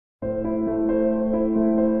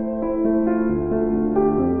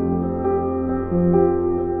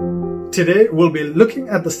Today we'll be looking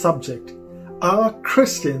at the subject, are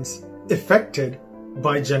Christians affected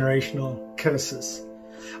by generational curses?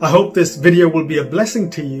 I hope this video will be a blessing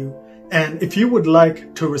to you, and if you would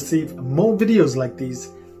like to receive more videos like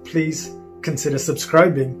these, please consider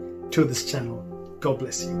subscribing to this channel. God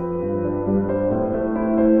bless you.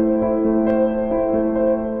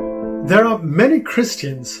 There are many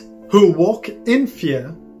Christians who walk in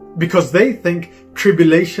fear because they think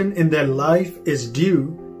tribulation in their life is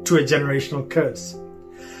due to a generational curse.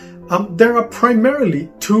 There are primarily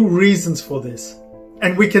two reasons for this,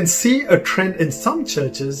 and we can see a trend in some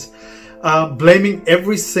churches blaming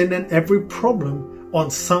every sin and every problem on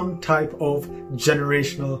some type of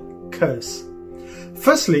generational curse.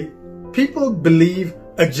 Firstly, people believe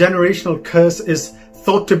a generational curse is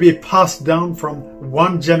thought to be passed down from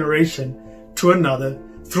one generation to another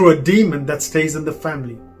through a demon that stays in the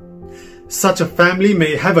family. Such a family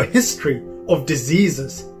may have a history of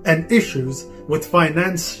diseases and issues with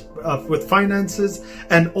finances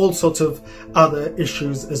and all sorts of other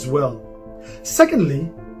issues as well.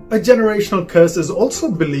 Secondly, a generational curse is also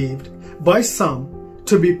believed by some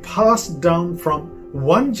to be passed down from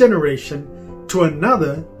one generation to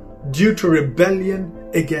another due to rebellion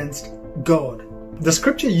against God. The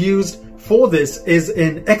scripture used for this is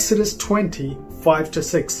in Exodus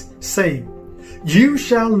 20:5-6, saying, "You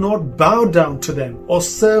shall not bow down to them or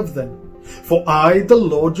serve them. For I, the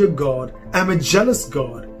Lord your God, am a jealous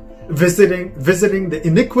God, visiting the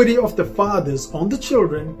iniquity of the fathers on the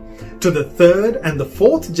children to the third and the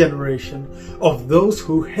fourth generation of those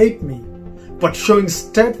who hate me, but showing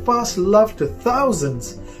steadfast love to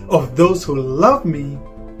thousands of those who love me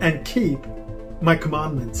and keep my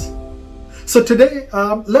commandments." So today,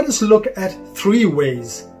 let us look at three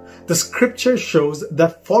ways the scripture shows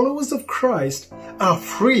that followers of Christ are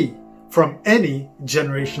free from any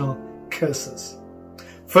generational curses.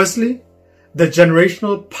 Firstly, the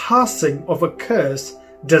generational passing of a curse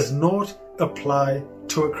does not apply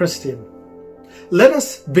to a Christian. Let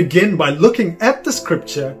us begin by looking at the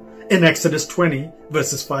scripture in Exodus 20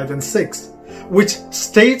 verses 5 and 6, which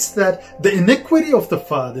states that the iniquity of the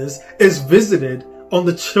fathers is visited on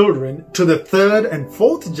the children to the third and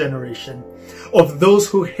fourth generation of those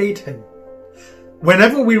who hate him.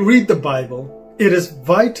 Whenever we read the Bible, it is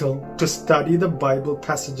vital to study the Bible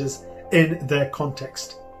passages in their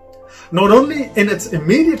context. Not only in its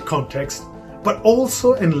immediate context, but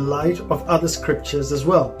also in light of other scriptures as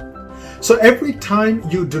well. So every time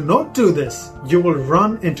you do not do this, you will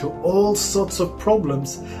run into all sorts of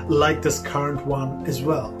problems like this current one as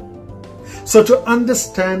well. So to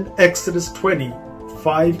understand Exodus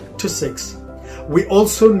 20:5-6, we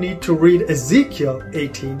also need to read Ezekiel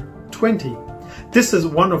 18:20. This is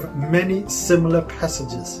one of many similar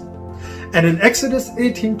passages. And in Exodus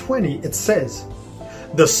 18:20 it says,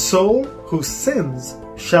 "The soul who sins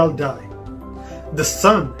shall die. The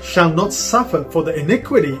son shall not suffer for the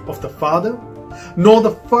iniquity of the father, nor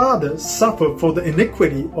the father suffer for the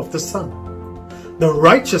iniquity of the son. The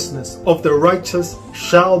righteousness of the righteous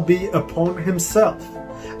shall be upon himself,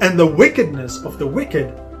 and the wickedness of the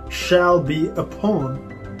wicked shall be upon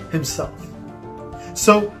himself."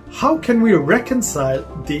 So how can we reconcile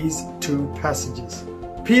these two passages?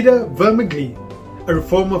 Peter Vermigli, a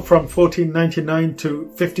reformer from 1499 to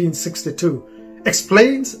 1562,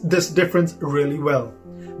 explains this difference really well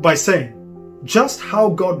by saying, "Just how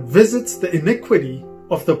God visits the iniquity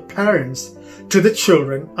of the parents to the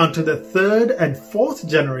children unto the third and fourth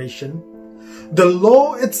generation, the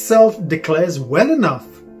law itself declares well enough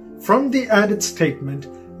from the added statement,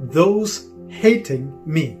 'those hating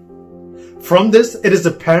me.' From this, it is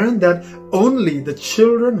apparent that only the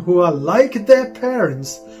children who are like their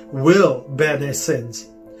parents will bear their sins.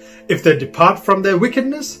 If they depart from their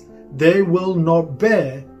wickedness, they will not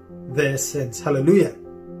bear their sins." Hallelujah.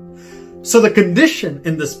 So the condition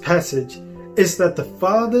in this passage is that the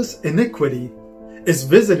father's iniquity is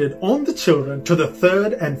visited on the children to the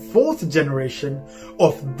third and fourth generation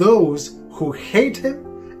of those who hate him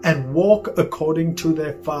and walk according to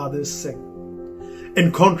their father's sin.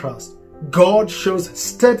 In contrast, God shows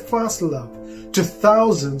steadfast love to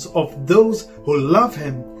thousands of those who love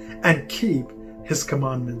him and keep his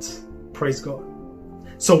commandments. Praise God.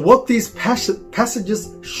 So what these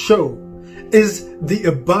passages show is the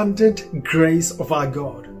abundant grace of our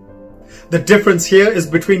God. The difference here is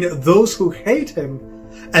between those who hate him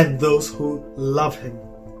and those who love him.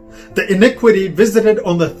 The iniquity visited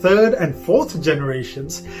on the third and fourth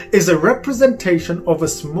generations is a representation of a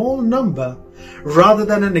small number rather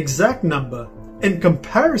than an exact number, in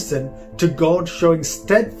comparison to God showing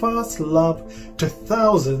steadfast love to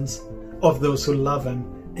thousands of those who love him.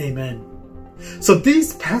 Amen. So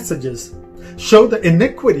these passages show that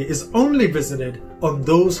iniquity is only visited on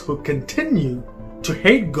those who continue to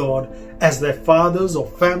hate God as their fathers or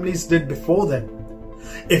families did before them.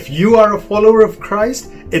 If you are a follower of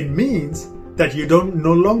Christ, it means that you don't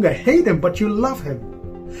no longer hate Him, but you love Him.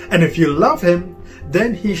 And if you love Him,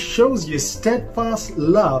 then He shows you steadfast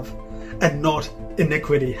love and not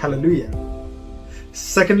iniquity. Hallelujah.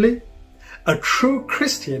 Secondly, a true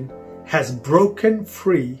Christian has broken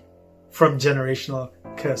free from generational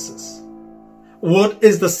curses. What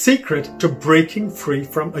is the secret to breaking free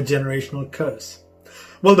from a generational curse?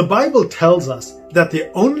 Well, the Bible tells us that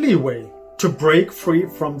the only way to break free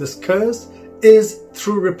from this curse is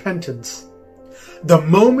through repentance. The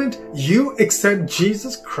moment you accept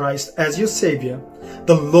Jesus Christ as your Savior,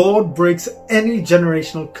 the Lord breaks any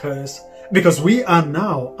generational curse because we are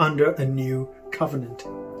now under a new covenant.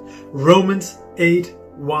 Romans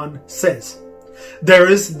 8:1 says, "There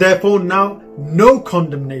is therefore now no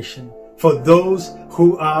condemnation for those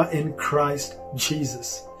who are in Christ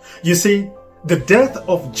Jesus." You see, the death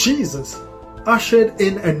of Jesus ushered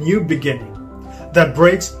in a new beginning that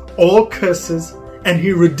breaks all curses, and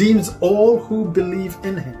He redeems all who believe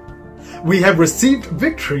in Him. We have received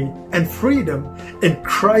victory and freedom in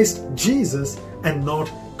Christ Jesus and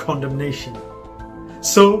not condemnation.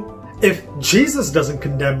 So, if Jesus doesn't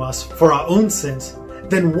condemn us for our own sins,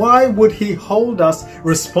 then why would He hold us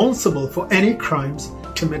responsible for any crimes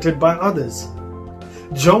committed by others?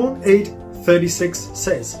 John 8:36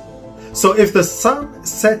 says, "So if the Son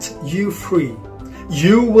sets you free,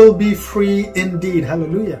 you will be free indeed."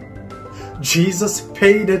 Hallelujah. Jesus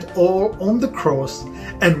paid it all on the cross,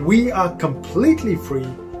 and we are completely free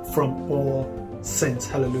from all sins.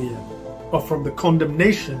 Hallelujah. Or from the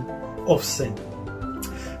condemnation of sin.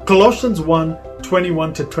 Colossians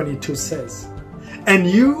 1:21-22 says, "And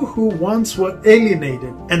you who once were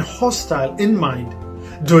alienated and hostile in mind,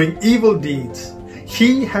 doing evil deeds,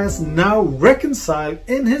 He has now reconciled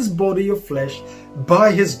in His body of flesh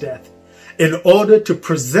by His death, in order to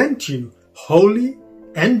present you holy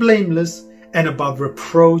and blameless and above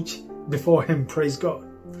reproach before Him." Praise God.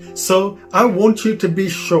 So I want you to be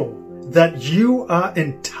sure that you are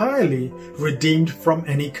entirely redeemed from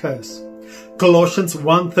any curse. Colossians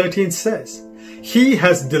 1:13 says, "He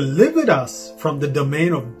has delivered us from the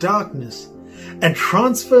domain of darkness and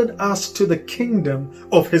transferred us to the kingdom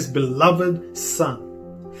of His beloved Son."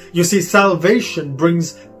 You see, salvation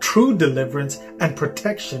brings true deliverance and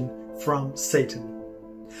protection from Satan.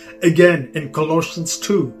 Again, in Colossians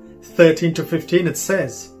 2:13-15 it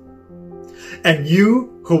says, "And you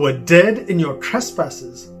who were dead in your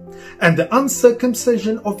trespasses and the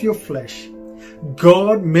uncircumcision of your flesh,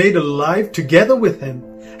 God made alive together with Him,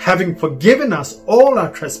 having forgiven us all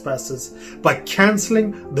our trespasses by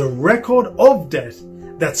canceling the record of debt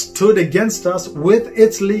that stood against us with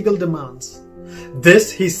its legal demands.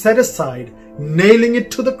 This He set aside, nailing it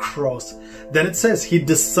to the cross." Then it says, "He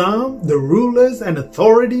disarmed the rulers and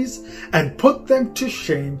authorities and put them to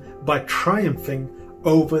shame by triumphing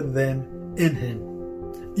over them in Him."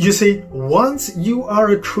 You see, once you are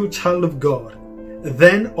a true child of God,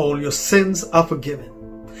 then all your sins are forgiven.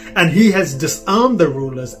 And He has disarmed the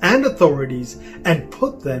rulers and authorities and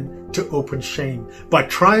put them to open shame by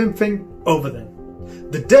triumphing over them.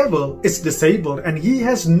 The devil is disabled and he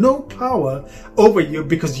has no power over you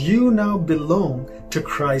because you now belong to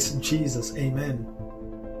Christ Jesus. Amen.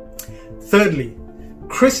 Thirdly,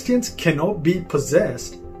 Christians cannot be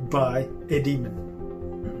possessed by a demon.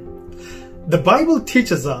 The Bible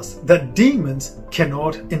teaches us that demons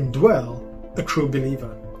cannot indwell a true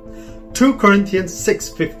believer. 2 Corinthians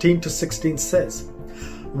 6:15-16 says,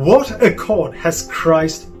 "What accord has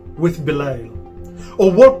Christ with Belial?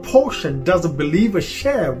 Or what portion does a believer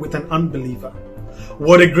share with an unbeliever?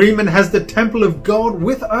 What agreement has the temple of God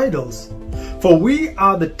with idols? For we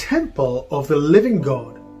are the temple of the living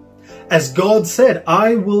God. As God said,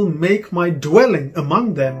 I will make my dwelling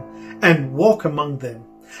among them and walk among them,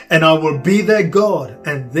 and I will be their God,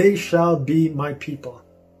 and they shall be my people."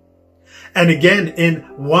 And again in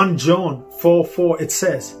 1 John 4:4 it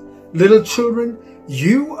says, "Little children,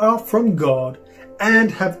 you are from God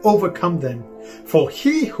and have overcome them, for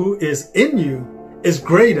He who is in you is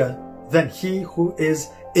greater than he who is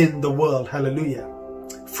in the world." Hallelujah.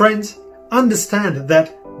 Friends, understand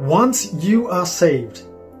that once you are saved,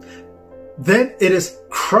 then it is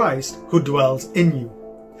Christ who dwells in you.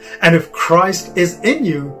 And if Christ is in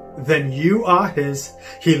you, then you are His.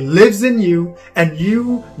 He lives in you, and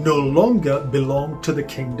you no longer belong to the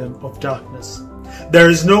kingdom of darkness. There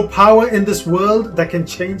is no power in this world that can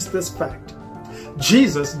change this fact.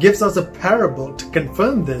 Jesus gives us a parable to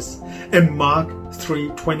confirm this in Mark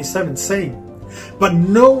 3:27, saying, But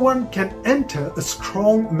no one can enter a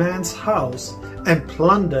strong man's house and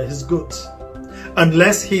plunder his goods,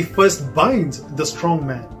 unless he first binds the strong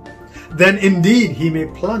man. Then indeed he may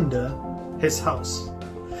plunder his house.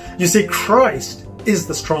 You see, Christ is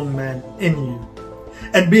the strong man in you.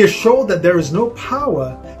 And be assured that there is no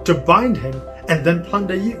power to bind him and then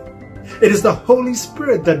plunder you. It is the Holy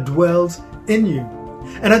Spirit that dwells in you.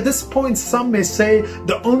 And at this point, some may say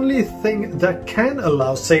the only thing that can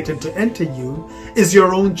allow Satan to enter you is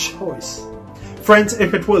your own choice. Friends,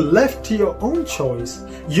 if it were left to your own choice,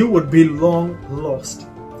 you would be long lost.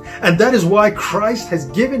 And that is why Christ has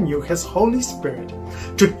given you His Holy Spirit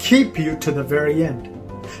to keep you to the very end,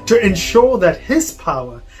 to ensure that His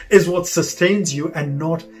power is what sustains you and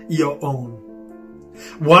not your own.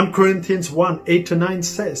 1 Corinthians 1:8-9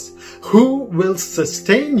 says, "Who will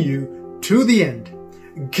sustain you to the end,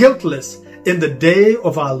 guiltless in the day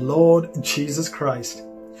of our Lord Jesus Christ."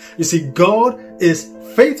 You see, God is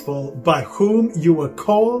faithful, by whom you were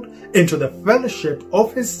called into the fellowship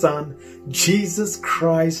of His Son, Jesus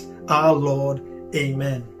Christ our Lord.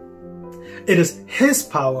 Amen. It is His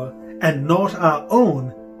power and not our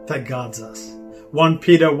own that guards us. 1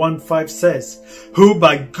 Peter 1:5 says, "Who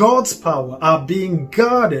by God's power are being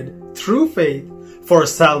guarded through faith for a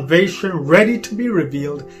salvation ready to be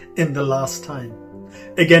revealed in the last time."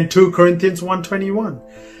 Again, 2 Corinthians 1:21,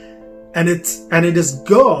 and it is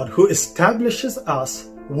God who establishes us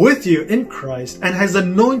with you in Christ and has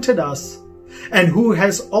anointed us, and who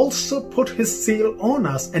has also put His seal on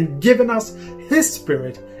us and given us His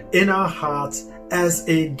Spirit in our hearts as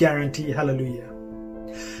a guarantee. Hallelujah.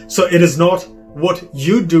 So it is not what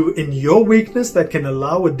you do in your weakness that can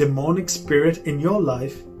allow a demonic spirit in your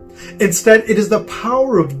life. Instead, it is the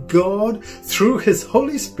power of God through His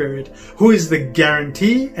Holy Spirit who is the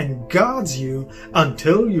guarantee and guards you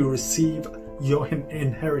until you receive your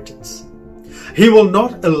inheritance. He will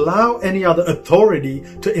not allow any other authority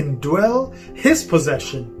to indwell His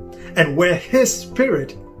possession, and where His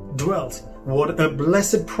Spirit dwells, what a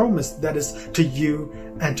blessed promise that is to you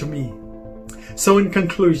and to me. So in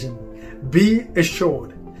conclusion, be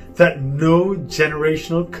assured that no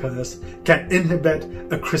generational curse can inhibit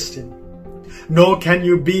a Christian, nor can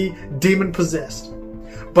you be demon-possessed,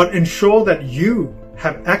 but ensure that you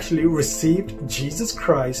have actually received Jesus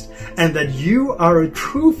Christ and that you are a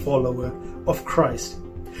true follower of Christ.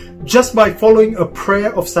 Just by following a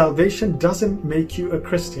prayer of salvation doesn't make you a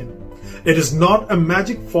Christian. It is not a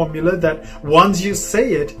magic formula that once you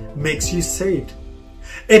say it makes you saved.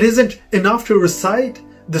 It isn't enough to recite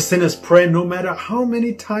the sinner's prayer no matter how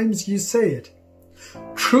many times you say it.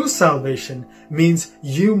 True salvation means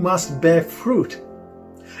you must bear fruit.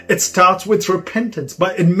 It starts with repentance,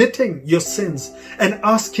 by admitting your sins and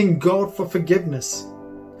asking God for forgiveness.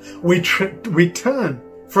 We turn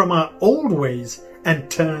from our old ways and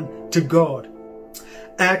turn to God.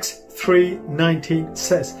 Acts 3:19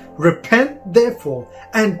 says, "Repent therefore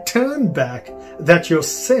and turn back, that your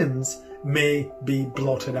sins may be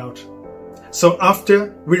blotted out." So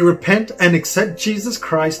after we repent and accept Jesus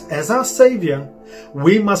Christ as our Savior,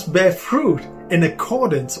 we must bear fruit in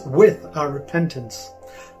accordance with our repentance.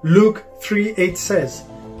 Luke 3:8 says,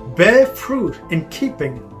 "Bear fruit in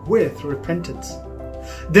keeping with repentance."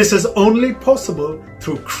 This is only possible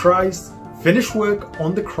through Christ's finished work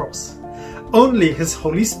on the cross. Only His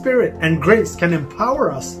Holy Spirit and grace can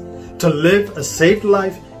empower us to live a saved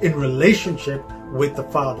life in relationship with the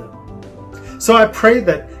Father. So I pray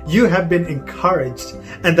that you have been encouraged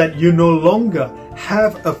and that you no longer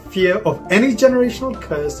have a fear of any generational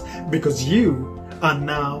curse, because you are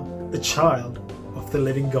now a child of the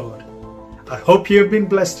living God. I hope you have been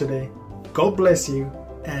blessed today. God bless you,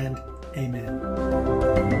 and amen.